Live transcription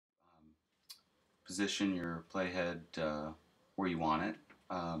position your playhead where you want it.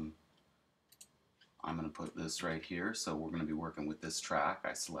 I'm going to put this right here, so we're going to be working with this track.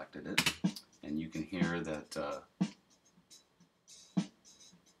 I selected it, and you can hear that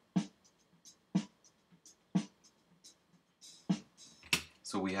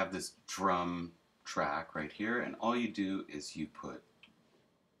so we have this drum track right here, and all you do is you put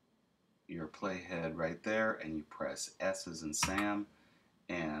your playhead right there and you press S as in Sam,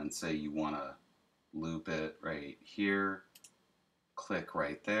 and say you want to loop it right here, click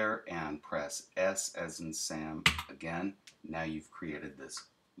right there and press S as in Sam again. Now you've created this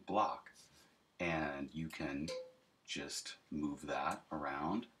block, and you can just move that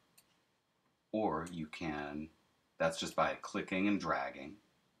around, or you can, that's just by clicking and dragging,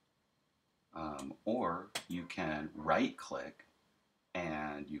 or you can right click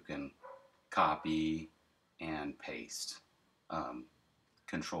and you can copy and paste.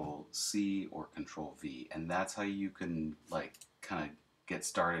 Control C or Control V, and that's how you can like kind of get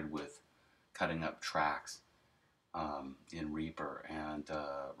started with cutting up tracks in Reaper. And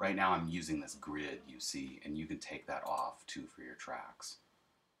right now I'm using this grid, you see, and you can take that off too for your tracks.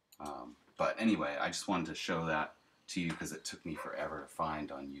 But anyway, I just wanted to show that to you because it took me forever to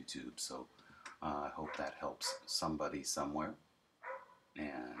find on YouTube. So I hope that helps somebody somewhere.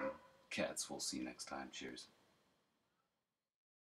 And cats, we'll see you next time. Cheers.